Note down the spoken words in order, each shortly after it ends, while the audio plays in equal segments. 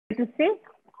to say.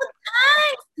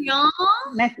 Thanks, yeah.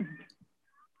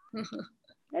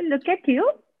 Well, look at you.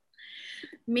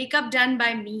 Makeup done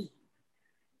by me.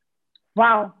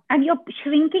 Wow. And you're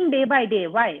shrinking day by day.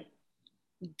 Why?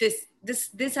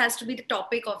 This has to be the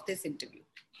topic of this interview.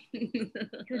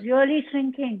 You're really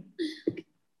shrinking.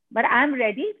 But I'm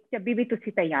ready. जब भी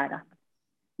तुसी तैयार आ.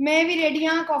 मैं भी ready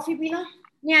हाँ. Coffee पीना?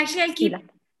 Yeah, actually I'll keep.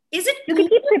 Is it you can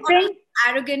keep sipping.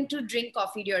 Arrogant to drink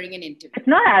coffee during an interview? It's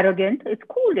not arrogant. It's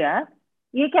cool, यार.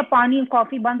 ये क्या पानी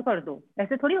कॉफी बंद कर दो?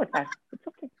 ऐसे थोड़ी होता है. It's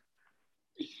okay.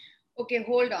 Okay,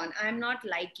 hold on. I'm not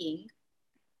liking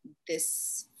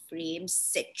this frame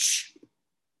sitch.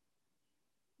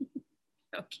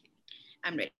 Okay,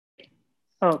 I'm ready.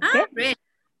 Okay. I'm ready.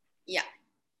 Yeah.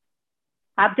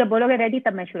 आप जब बोलोगे ready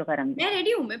तब मैं शुरू करूँगी. मैं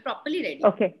ready हूँ. मैं properly ready.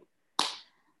 Okay.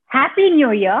 Happy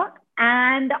New Year.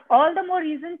 And all the more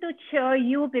reason to cheer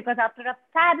you because after a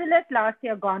fabulous last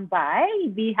year gone by,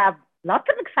 we have lots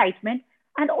of excitement.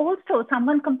 And also,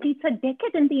 someone completes a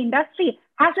decade in the industry.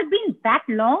 Has it been that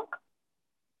long?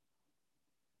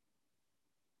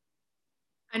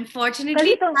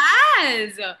 Unfortunately, it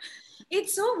has.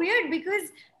 It's so weird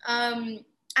because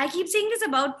I keep saying this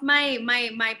about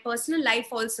my personal life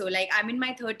also. Like, I'm in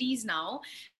my 30s now.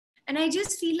 And I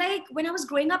just feel like when I was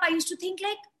growing up, I used to think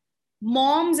like,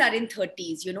 moms are in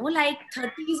 30s, you know, like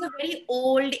 30 is a very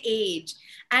old age,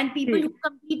 and people who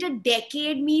complete a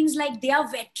decade means like they are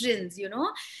veterans, you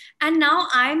know. And now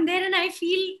I'm there and I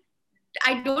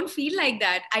don't feel like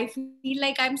that. I feel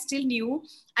like I'm still new.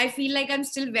 I feel like I'm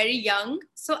still very young.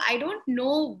 So I don't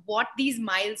know what these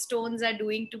milestones are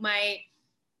doing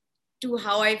to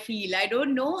how I feel. I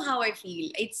don't know how I feel.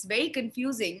 It's very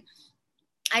confusing.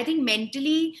 I think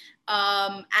mentally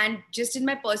and just in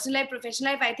my personal life,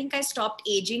 professional life, I think I stopped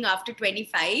aging after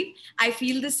 25. I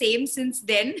feel the same since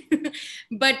then.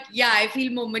 But yeah, I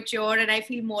feel more mature and I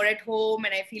feel more at home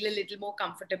and I feel a little more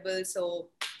comfortable. So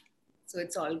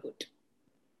it's all good.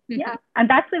 Yeah, and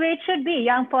that's the way it should be.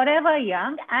 Young, forever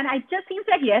young. And it just seems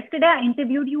like yesterday I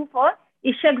interviewed you for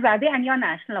Ishak Zadeh and your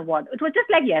national award. It was just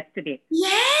like yesterday.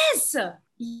 Yes,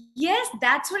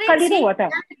 that's what I'm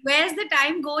saying. Where's the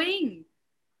time going?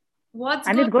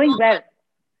 It's going well.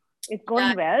 It's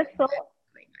going well. So,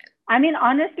 I mean,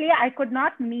 honestly, I could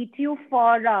not meet you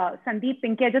for Sandeep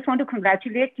Pinky. I just want to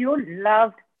congratulate you.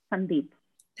 Loved Sandeep.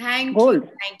 Thank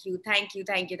you.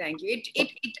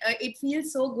 It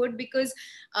feels so good because,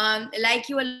 like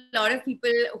you, a lot of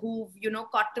people who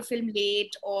caught the film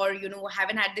late or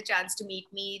haven't had the chance to meet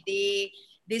me,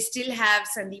 they still have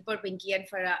Sandeep or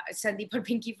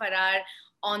Pinky Farrar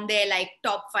on their like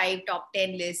top 5, top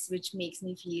 10 lists, which makes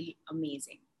me feel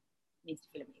amazing.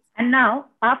 And now,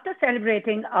 after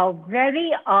celebrating a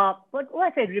very,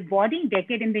 rewarding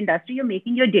decade in the industry, you're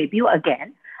making your debut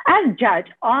again as judge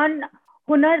on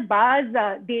Hunarbaaz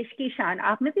Desh Ki Shaan.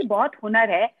 Aap mein bhi bahut hunar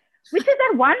hai. Which is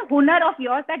that one hunar of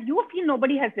yours that you feel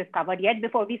nobody has discovered yet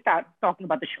before we start talking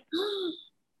about the show?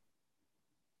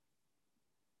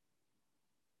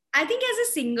 I think as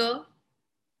a singer,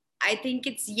 I think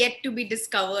it's yet to be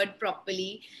discovered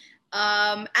properly.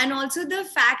 And also the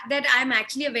fact that I'm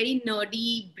actually a very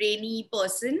nerdy, brainy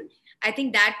person. I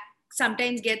think that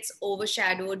sometimes gets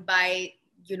overshadowed by,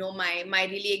 my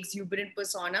really exuberant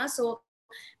persona. So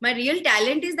my real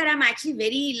talent is that I'm actually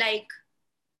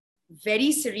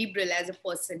very cerebral as a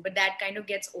person, but that kind of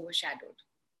gets overshadowed.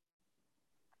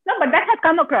 No, but that has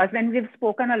come across when we've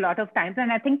spoken a lot of times.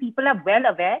 And I think people are well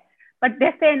aware. But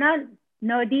they say,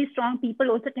 nerdy, strong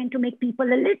people also tend to make people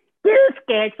a little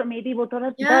scared. So maybe wo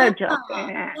thoda dar jate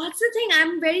hain. That's the thing.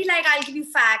 I'm very like, I'll give you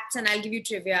facts and I'll give you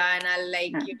trivia and I'll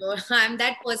I'm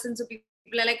that person. So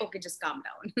people are like, okay, just calm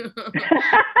down.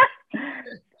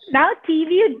 Now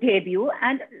TV debut,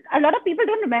 and a lot of people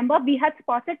don't remember, we had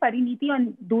spotted Parineeti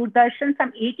on Doordarshan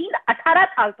some 18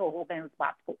 saal to ho gaye us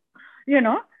baat ko,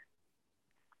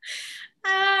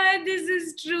 This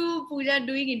is true. Pooja,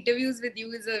 doing interviews with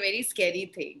you is a very scary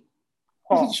thing.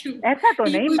 ऐसा तो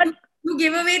नहीं, but you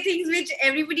give away things which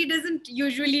everybody doesn't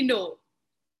usually know.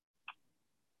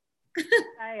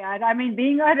 I mean,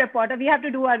 being a reporter, we have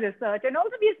to do our research, and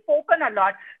also we've spoken a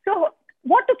lot. So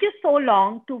what took you so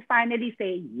long to finally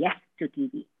say yes to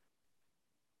TV?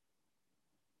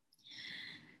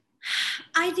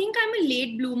 I think I'm a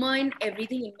late bloomer in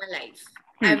everything in my life.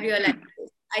 I've realized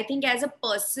this. I think as a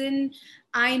person,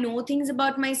 I know things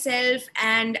about myself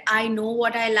and I know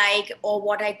what I like or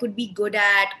what I could be good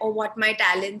at or what my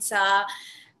talents are.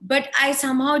 But I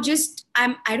somehow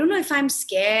I don't know if I'm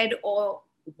scared or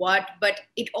what, but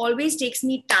it always takes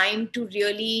me time to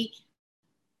really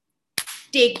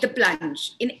take the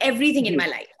plunge in everything in my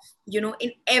life.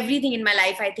 In everything in my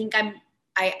life, I think I'm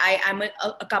I'm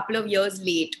a couple of years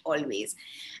late always.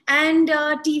 And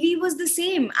TV was the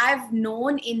same. I've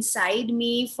known inside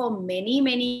me for many,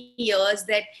 many years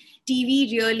that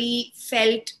TV really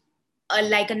felt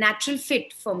like a natural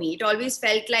fit for me. It always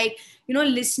felt like,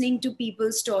 listening to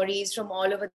people's stories from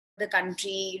all over the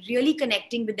country, really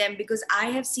connecting with them, because I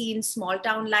have seen small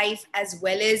town life as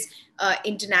well as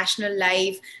international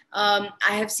life. I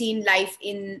have seen life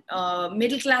in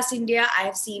middle class India. I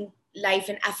have seen life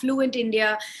in affluent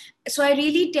India. So I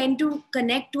really tend to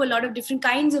connect to a lot of different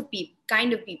kinds of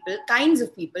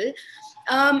people.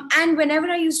 And whenever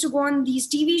I used to go on these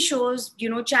TV shows,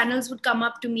 channels would come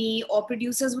up to me or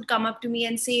producers would come up to me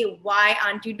and say, "Why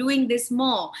aren't you doing this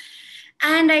more?"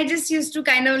 And I just used to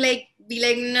kind of like be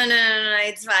like, "No, no, no, no,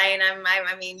 it's fine.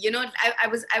 I mean,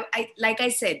 I like I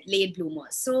said, late bloomer."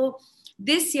 So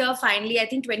this year, finally, I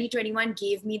think 2021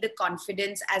 gave me the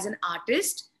confidence as an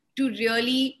artist to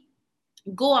really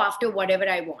go after whatever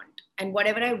I want and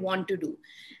whatever I want to do.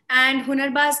 And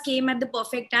Hunarbaz came at the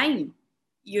perfect time.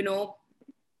 You know,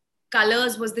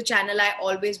 Colors was the channel I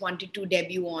always wanted to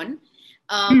debut on.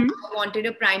 I wanted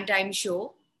a primetime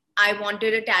show. I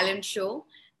wanted a talent show.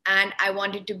 And I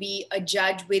wanted to be a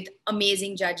judge with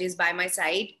amazing judges by my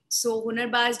side. So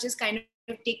Hunarbaz just kind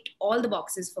of ticked all the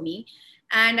boxes for me.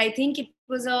 And I think it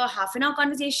was a half an hour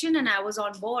conversation and I was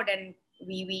on board, and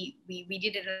we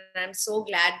did it. And I'm so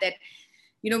glad that,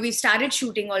 we've started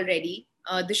shooting already.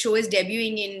 The show is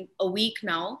debuting in a week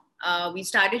now. We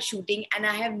started shooting and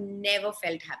I have never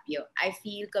felt happier. I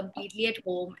feel completely at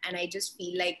home and I just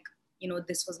feel like,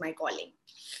 this was my calling.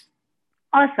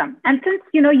 Awesome. And since,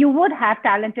 you would have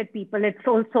talented people, it's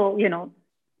also,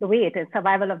 the way it is,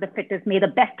 survival of the fittest, may the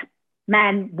best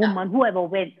man, woman, whoever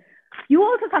wins. You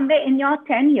also somewhere in your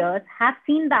 10 years have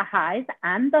seen the highs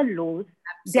and the lows,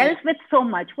 Absolutely. dealt with so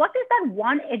much. What is that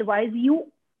one advice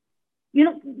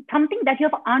something that you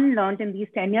have unlearned in these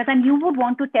 10 years and you would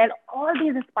want to tell all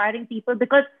these aspiring people,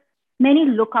 because many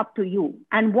look up to you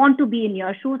and want to be in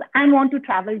your shoes and want to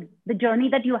travel the journey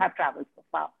that you have traveled so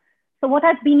far. So what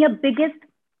has been your biggest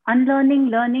unlearning,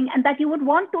 learning, and that you would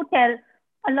want to tell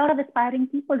a lot of aspiring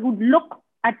people who look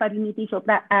at Parineeti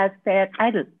Chopra as their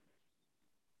idol?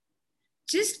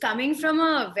 Just coming from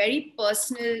a very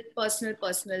personal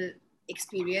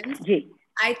experience, Ji.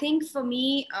 I think for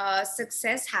me,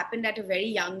 success happened at a very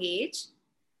young age,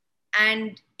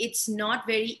 and it's not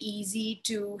very easy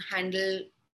to handle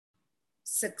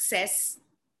success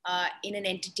in an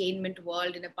entertainment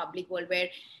world, in a public world where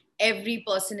every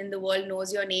person in the world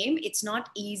knows your name. It's not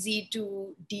easy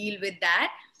to deal with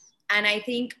that. And I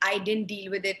think I didn't deal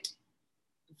with it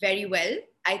very well.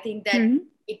 I think that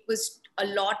it was a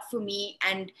lot for me.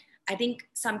 And I think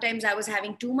sometimes I was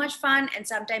having too much fun and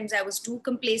sometimes I was too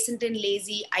complacent and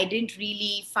lazy. I didn't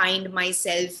really find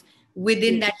myself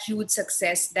within that huge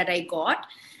success that I got.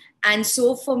 And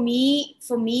so for me,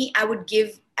 I would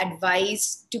give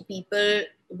advice to people,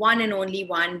 one and only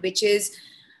one, which is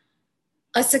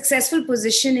a successful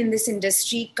position in this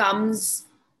industry comes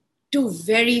to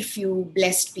very few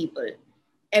blessed people.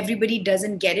 Everybody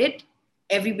doesn't get it.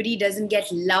 Everybody doesn't get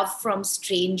love from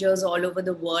strangers all over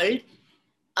the world,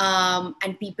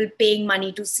 and people paying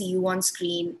money to see you on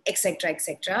screen, etc.,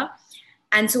 etc.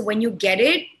 And so when you get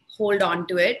it, hold on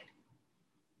to it,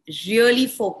 really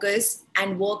focus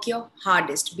and work your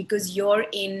hardest, because you're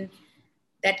in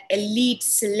that elite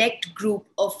select group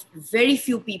of very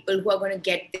few people who are going to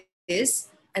get this.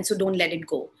 And so don't let it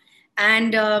go.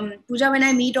 And Pooja, when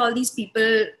I meet all these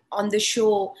people on the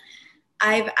show,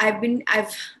 I've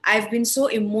been so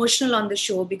emotional on the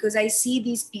show because I see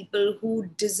these people who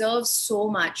deserve so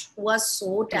much, who are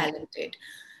so talented,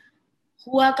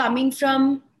 who are coming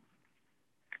from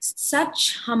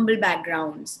such humble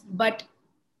backgrounds, but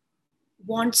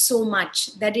want so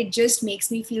much that it just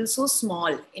makes me feel so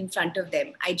small in front of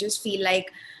them. I just feel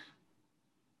like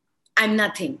I'm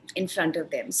nothing in front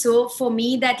of them. So for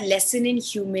me, that lesson in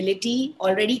humility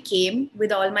already came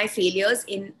with all my failures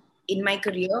in my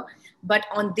career. But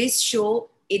on this show,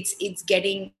 it's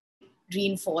getting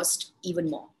reinforced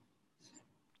even more.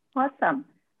 Awesome.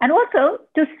 And also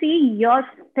to see your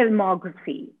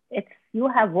filmography, you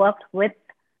have worked with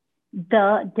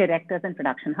the directors and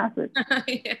production houses.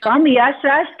 Yeah. From Yash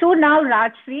Raj to now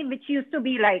Rajshri, which used to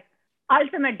be like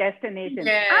ultimate destination.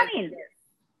 Yes. I mean,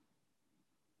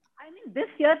 this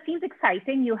year seems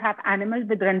exciting. You have Animals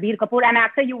with Ranbir Kapoor, an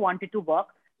actor you wanted to work.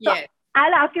 So Yes.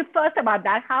 I'll ask you first about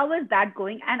that. How is that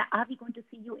going? And are we going to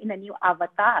see you in a new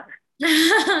avatar?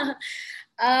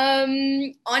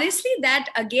 Honestly, that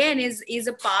again is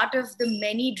a part of the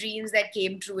many dreams that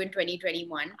came true in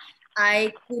 2021.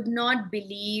 I could not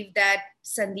believe that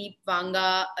Sandeep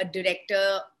Vanga, a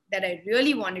director that I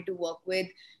really wanted to work with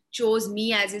chose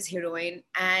me as his heroine,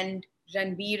 and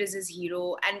Ranbir is his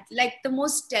hero, and like the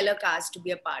most stellar cast to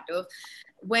be a part of.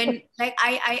 When like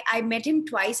I met him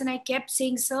twice, and I kept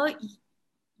saying, "Sir,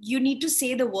 you need to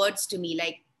say the words to me,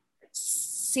 like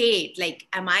say it, like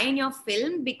am I in your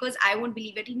film, because I won't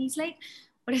believe it." And he's like,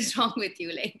 "What is wrong with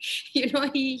you?" Like,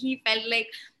 he felt like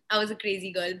I was a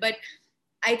crazy girl. But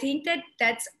I think that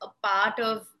that's a part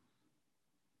of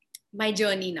my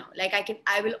journey now. Like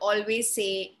I will always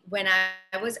say, when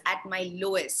I was at my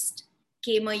lowest,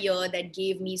 came a year that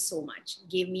gave me so much,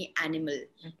 gave me Animal,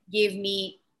 gave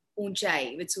me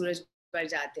Unchai with Suraj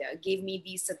Barjatia, gave me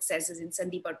these successes in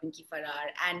Sandeep or Pinky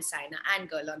Farrar and Saina and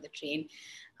Girl on the Train.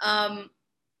 Um,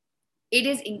 it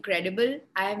is incredible.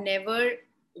 I have never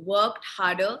worked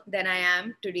harder than I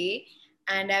am today,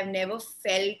 and I've never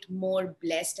felt more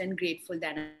blessed and grateful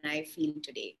than I feel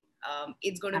today.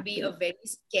 It's going to be a very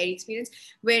Absolutely. scary experience.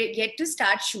 We're yet to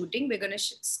start shooting. We're going to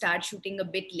start shooting a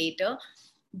bit later.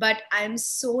 But I'm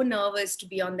so nervous to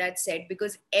be on that set,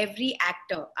 because every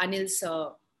actor, Anil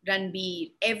sir,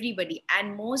 Ranbir, everybody,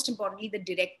 and most importantly, the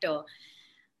director,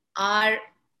 are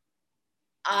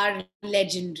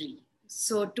legendary.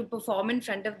 So to perform in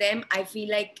front of them, I feel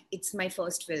like it's my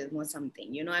first film or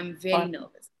something. I'm very Awesome.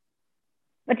 nervous.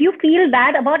 But you feel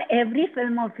that about every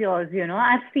film of yours,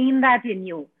 I've seen that in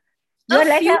you. A You're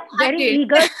like few a I very did.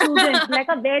 eager student, like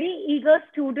a very eager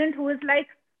student who is like,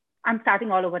 I'm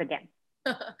starting all over again.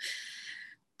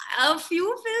 A few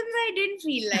films I didn't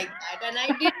feel like that, and I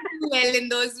didn't do well in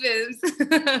those films.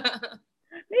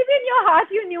 Maybe in your heart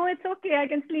you knew it's okay, I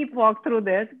can sleepwalk through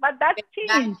this, but that's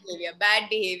Bad changed. behavior, bad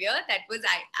behavior. That was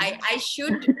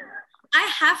I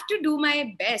have to do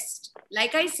my best.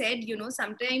 Like I said,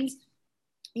 sometimes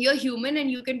you're human and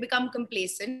you can become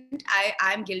complacent.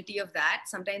 I'm guilty of that.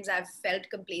 Sometimes I've felt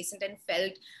complacent and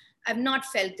I've not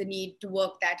felt the need to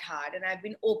work that hard, and I've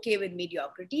been okay with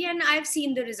mediocrity, and I've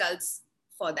seen the results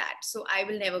for that. So I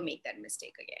will never make that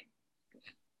mistake again.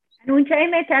 And ऊंचाई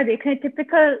में क्या देखें,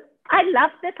 typical. I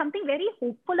love there's something very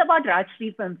hopeful about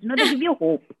Rajshri films. They give you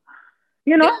hope.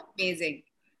 You They're know, amazing.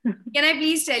 Can I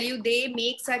please tell you, they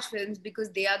make such films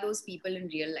because they are those people in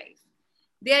real life.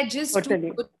 They are just too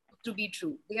totally. good to be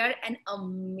true. They are an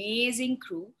amazing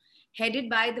crew, headed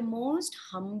by the most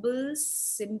humble,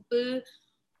 simple,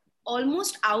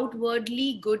 almost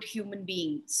outwardly good human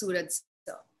being, Suraj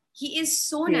sir. He is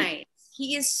so nice. Ji,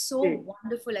 He is so ji.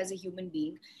 wonderful as a human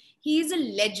being. He is a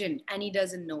legend and he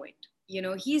doesn't know it.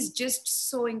 He's just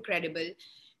so incredible.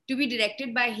 To be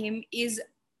directed by him is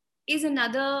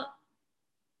another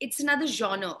it's another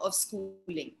genre of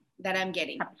schooling that I'm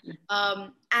getting. Absolutely.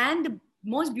 And the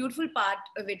most beautiful part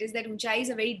of it is that Unchai is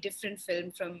a very different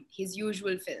film from his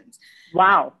usual films.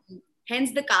 Wow.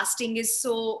 Hence, the casting is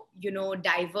so,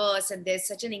 diverse, and there's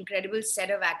such an incredible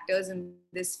set of actors in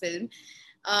this film.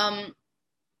 Um,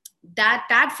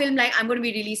 that film, like, I'm going to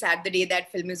be really sad the day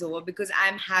that film is over, because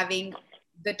I'm having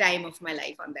the time of my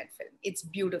life on that film. It's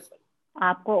beautiful.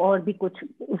 आपको और भी कुछ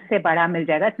उससे बड़ा मिल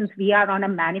जाएगा. Since we are on a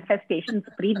manifestation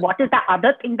spree, what is the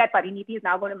other thing that Parineeti is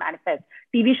now going to manifest?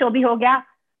 TV show भी हो गया,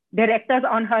 directors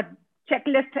on her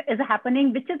checklist is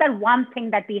happening, which is that one thing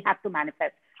that we have to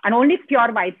manifest, and only pure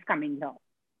vibes coming here.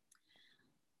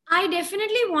 I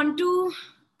definitely want to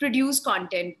produce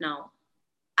content now.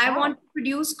 I Wow. want to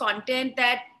produce content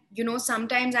that,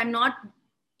 sometimes I'm not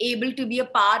able to be a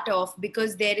part of,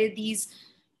 because there are these,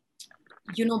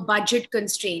 budget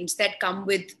constraints that come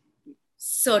with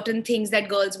certain things that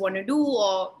girls want to do,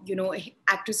 or,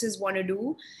 actresses want to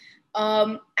do.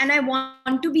 And I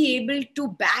want to be able to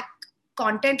back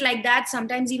content like that,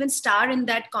 sometimes even star in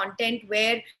that content,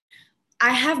 where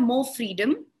I have more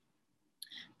freedom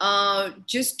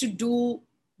just to do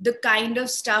the kind of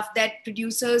stuff that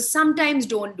producers sometimes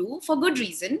don't do, for good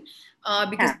reason,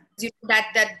 because Yeah.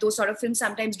 that those sort of films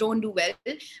sometimes don't do well.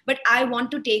 But I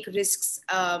want to take risks,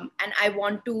 and I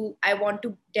want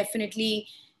to definitely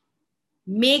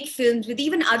make films with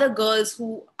even other girls who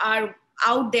are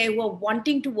out there, who are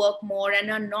wanting to work more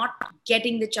and are not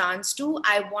getting the chance to.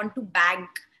 I want to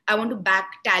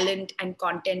back talent and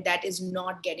content that is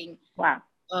not getting Wow.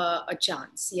 a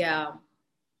chance. Yeah.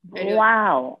 I really.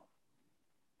 Wow.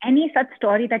 Any such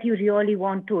story that you really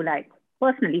want to, like,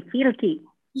 personally feel key? I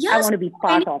Yes, want to be so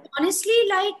many. part of. Honestly,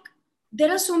 like,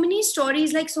 there are so many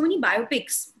stories, like so many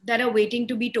biopics that are waiting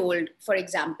to be told, for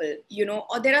example,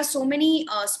 or there are so many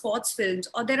sports films,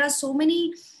 or there are so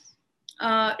many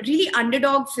really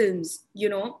underdog films,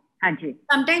 हाँ जी.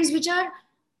 sometimes which are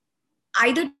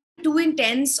either too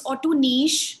intense or too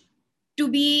niche to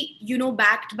be,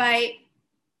 backed by,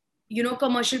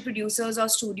 commercial producers or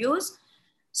studios.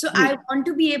 So I ji. want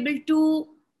to be able to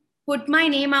put my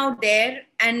name out there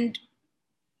and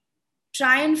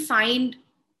try and find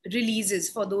releases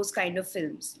for those kind of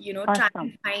films, try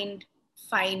Awesome. and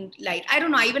find like, I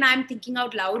don't know, even I'm thinking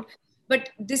out loud, but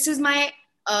this is my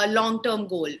long-term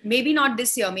goal. Maybe not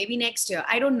this year, maybe next year,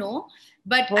 I don't know,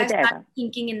 but हो I've started जाएगा.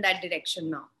 thinking in that direction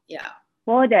now. Yeah.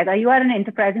 हो जाएगा. You are an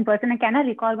enterprising person. And can I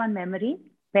recall one memory?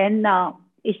 When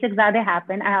Ishqzade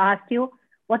happened, I asked you,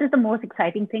 what is the most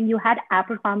exciting thing? You had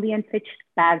Abercrombie and Fitch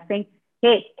bags saying,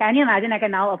 hey, can you imagine I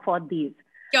can now afford these?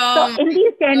 So Oh in my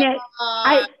these 10 years,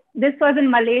 God. this was in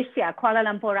Malaysia, Kuala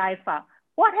Lumpur, IFA.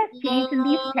 What has changed in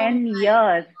these Oh 10 my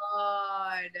years?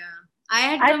 God. I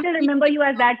had I still remember completely you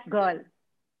as that forgotten. girl.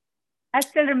 I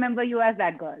still remember you as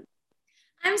that girl.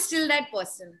 I'm still that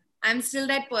person. I'm still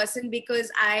that person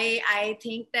because I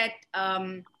think that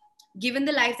given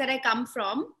the life that I come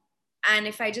from, and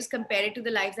if I just compare it to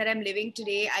the life that I'm living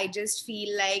today, I just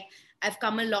feel like I've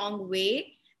come a long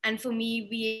way. And for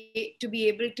me, to be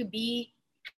able to be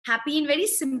happy in very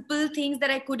simple things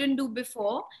that I couldn't do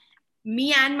before,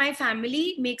 me and my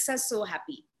family makes us so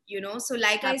happy. So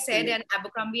like I said, Absolutely. an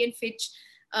Abercrombie and Fitch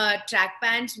track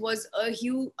pants was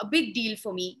a big deal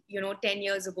for me, 10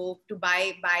 years ago, to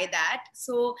buy that.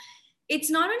 So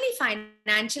it's not only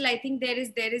financial. I think there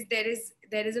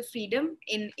is a freedom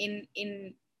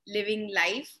in living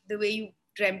life the way you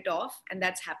dreamt of, and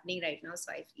that's happening right now.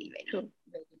 So I feel very, True.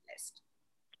 very blessed.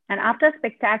 And after a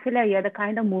spectacular year, the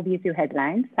kind of movies you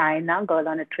headlined, Saina, Girl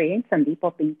on a Train, Sandeep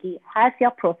or Pinky, has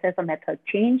your process or method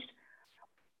changed?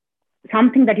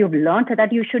 Something that you've learned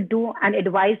that you should do and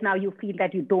advice now you feel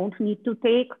that you don't need to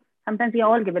take? Sometimes we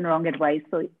are all given wrong advice.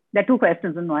 So there are two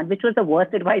questions in one. Which was the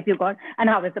worst advice you got and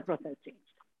how has the process changed?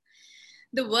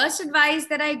 The worst advice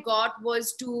that I got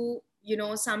was to,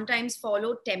 sometimes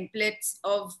follow templates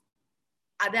of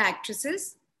other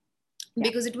actresses Yeah.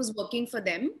 because it was working for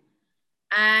them.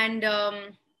 And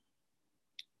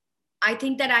I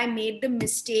think that I made the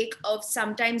mistake of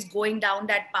sometimes going down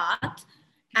that path.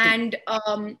 True. And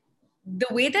the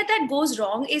way that goes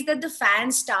wrong is that the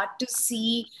fans start to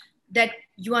see that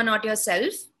you are not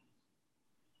yourself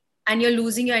and you're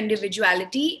losing your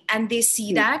individuality, and they see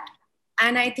True. that.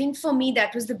 And I think for me,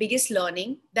 that was the biggest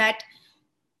learning, that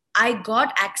I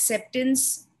got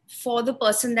acceptance for the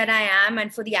person that I am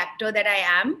and for the actor that I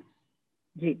am.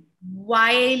 Ji.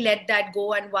 Why let that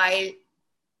go? And why?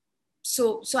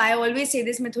 So I always say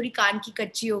this, मैं थोड़ी कान की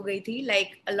कच्ची हो गई थी.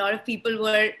 Like, a lot of people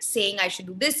were saying I should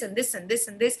do this and this and this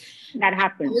and this. That I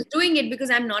happens. was doing it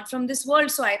because I'm not from this world,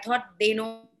 so I thought they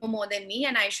know more than me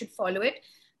and I should follow it.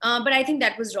 But I think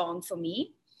that was wrong for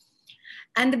me.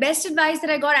 And the best advice that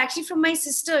I got actually from my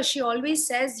sister, she always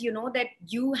says, that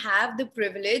you have the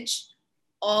privilege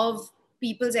of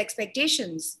people's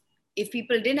expectations. If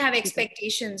people didn't have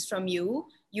expectations from you,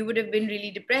 you would have been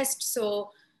really depressed.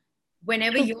 So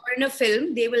whenever True. you're in a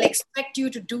film, they will expect you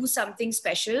to do something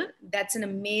special. That's an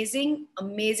amazing,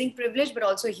 amazing privilege, but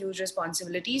also a huge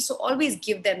responsibility. So always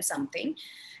give them something.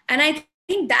 And I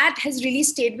think that has really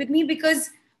stayed with me because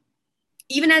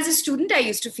even as a student, I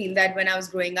used to feel that when I was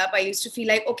growing up. I used to feel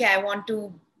like, okay, I want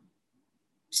to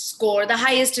score the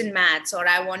highest in maths, or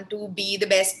I want to be the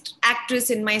best actress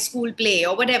in my school play,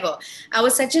 or whatever. I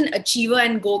was such an achiever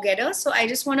and go-getter. So I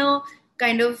just want to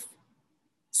kind of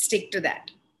stick to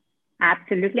that.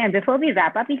 Absolutely. And before we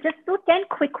wrap up, we just do 10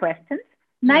 quick questions.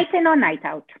 Hmm. Night in or night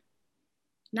out?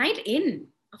 Night in,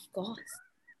 of course.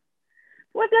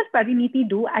 What does Parineeti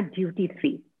do at duty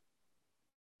free?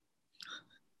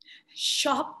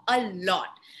 Shop a lot.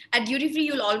 At duty free,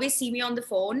 you'll always see me on the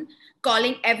phone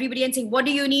calling everybody and saying, what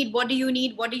do you need? What do you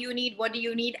need? What do you need? What do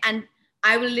you need? And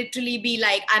I will literally be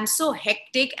like, I'm so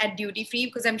hectic at duty free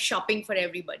because I'm shopping for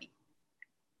everybody.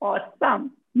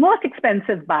 Awesome. Most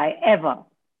expensive buy ever?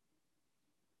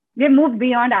 We've moved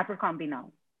beyond Abercrombie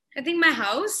now. I think my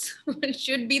house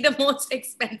should be the most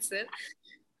expensive.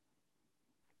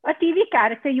 A TV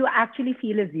character you actually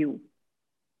feel is you?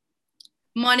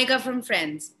 Monica from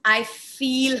Friends. I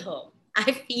feel her.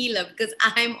 I feel her because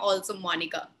I'm also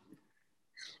Monica.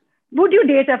 Would you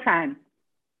date a fan?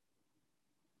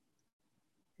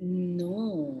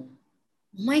 No.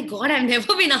 Oh my God, I've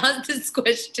never been asked this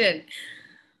question.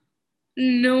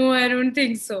 No, I don't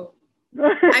think so.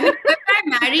 I mean, whoever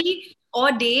I marry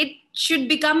or date should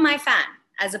become my fan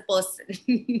as a person.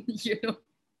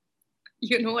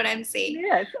 You know what I'm saying?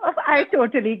 Yes, I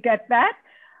totally get that.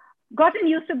 Gotten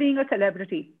used to being a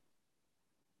celebrity?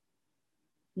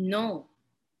 No,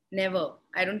 never.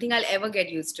 I don't think I'll ever get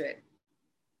used to it.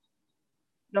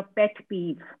 Your pet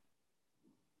peeve?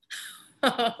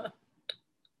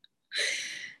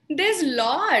 There's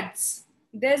lots.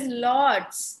 There's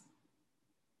lots.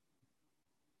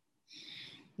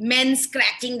 men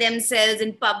scratching themselves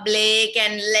in public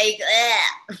and like,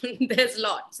 there's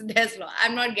lots.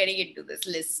 I'm not getting into this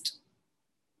list.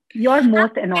 Your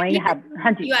most annoying habit.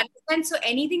 You understand? So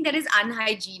anything that is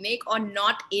unhygienic or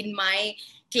not in my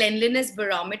cleanliness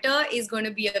barometer is going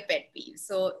to be a pet peeve.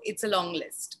 So it's a long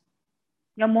list.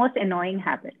 Your most annoying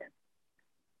habit.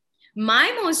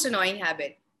 My most annoying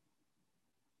habit.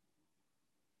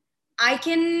 I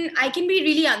can be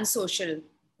really unsocial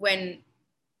when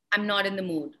I'm not in the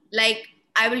mood. Like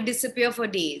I will disappear for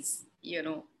days.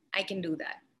 I can do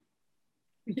that.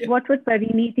 What would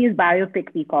Parineeti's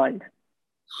biopic be called?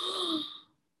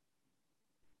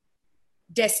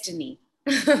 Destiny.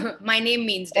 My name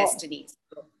means destiny.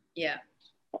 So, yeah.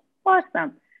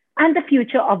 Awesome. And the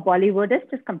future of Bollywood is,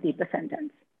 just complete the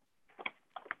sentence.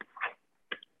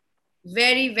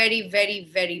 Very, very, very,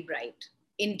 very bright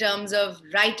in terms of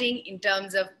writing, in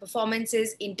terms of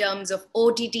performances, in terms of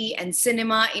OTT and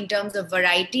cinema, in terms of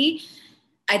variety.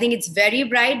 I think it's very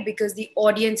bright because the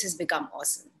audience has become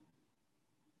awesome.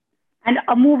 And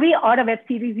a movie or a web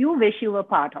series you wish you were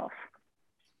part of?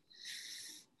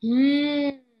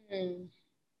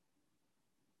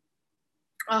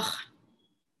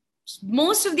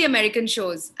 Most of the American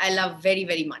shows I love very,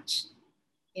 very much.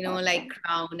 Like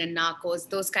Crown and Narcos,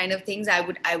 those kind of things I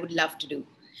would love to do.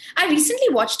 I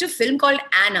recently watched a film called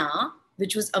Anna,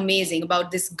 which was amazing, about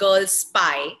this girl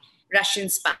spy, Russian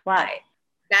spy. Wow.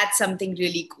 That's something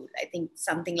really cool. I think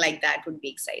something like that would be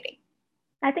exciting.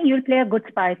 I think you'll play a good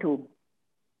spy too.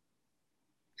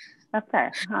 That's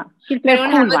right. She'll play a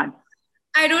cool one.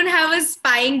 I don't have a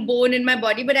spying bone in my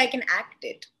body, but I can act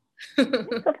it. Yes,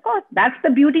 of course. That's the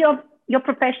beauty of your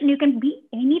profession. You can be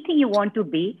anything you want to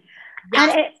be. Yeah.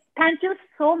 And thank you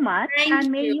so much.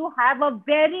 May you have a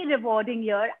very rewarding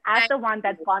year as the one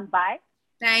that's gone by.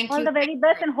 Thank you. All the very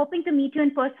best and hoping to meet you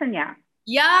in person, yeah.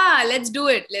 Yeah, let's do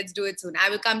it. Let's do it soon. I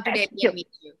will come to Delhi and meet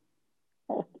you.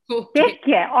 Okay. Take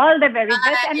care. All the very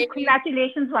best and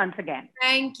congratulations once again.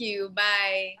 Thank you.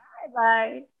 Bye.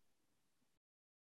 Bye-bye.